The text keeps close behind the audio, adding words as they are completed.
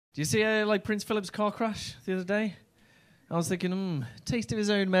Do you see like Prince Philip's car crash the other day? I was thinking, taste of his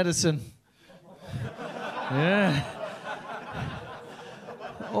own medicine. Yeah.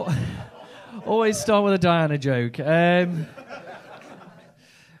 Always start with a Diana joke.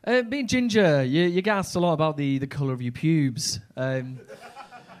 Being ginger, you get asked a lot about the colour of your pubes.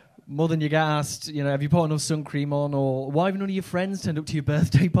 More than you get asked, have you put enough sun cream on, or why have none of your friends turned up to your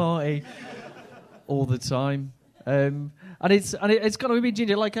birthday party all the time? And it's got to be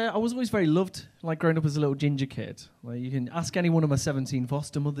ginger. Like I was always very loved, like growing up as a little ginger kid. Like you can ask any one of my 17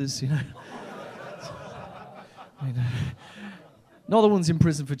 foster mothers, Not the ones in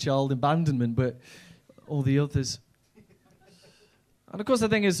prison for child abandonment, but all the others. And of course, the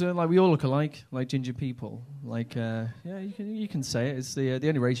thing is, like we all look alike, like ginger people. Like, you can say it. It's the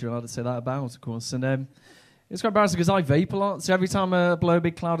only race you're allowed to say that about, of course. And it's quite embarrassing because I vape a lot. So every time I blow a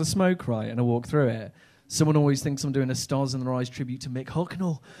big cloud of smoke, right, and I walk through it, someone always thinks I'm doing a Stars in Their Eyes tribute to Mick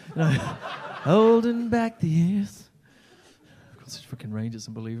Hucknall. Holding back the earth. I've got such fucking range, it's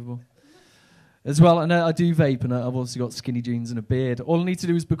unbelievable. As well, and I do vape, and I've also got skinny jeans and a beard. All I need to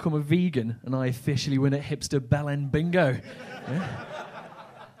do is become a vegan, and I officially win at hipster bell end bingo. Yeah.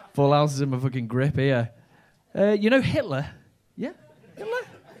 Full houses in my fucking grip here. Hitler? Yeah? Hitler?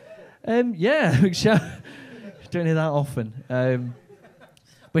 Yeah. Don't hear that often.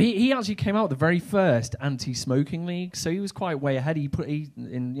 But he actually came out with the very first anti-smoking league, so he was quite way ahead. He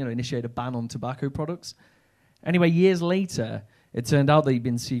initiated a ban on tobacco products. Anyway, years later, it turned out that he'd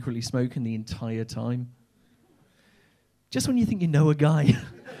been secretly smoking the entire time. Just when you think you know a guy.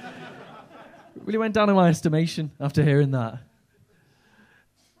 Really went down in my estimation after hearing that.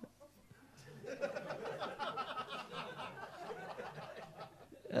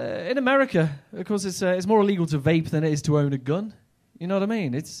 In America, of course, it's more illegal to vape than it is to own a gun. You know what I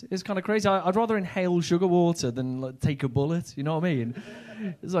mean? It's kind of crazy. I'd rather inhale sugar water than take a bullet. You know what I mean?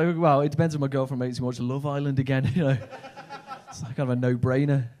 It's like, well, it depends if my girlfriend makes me watch Love Island again. It's like kind of a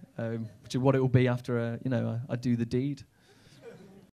no-brainer, which is what it will be after I do the deed.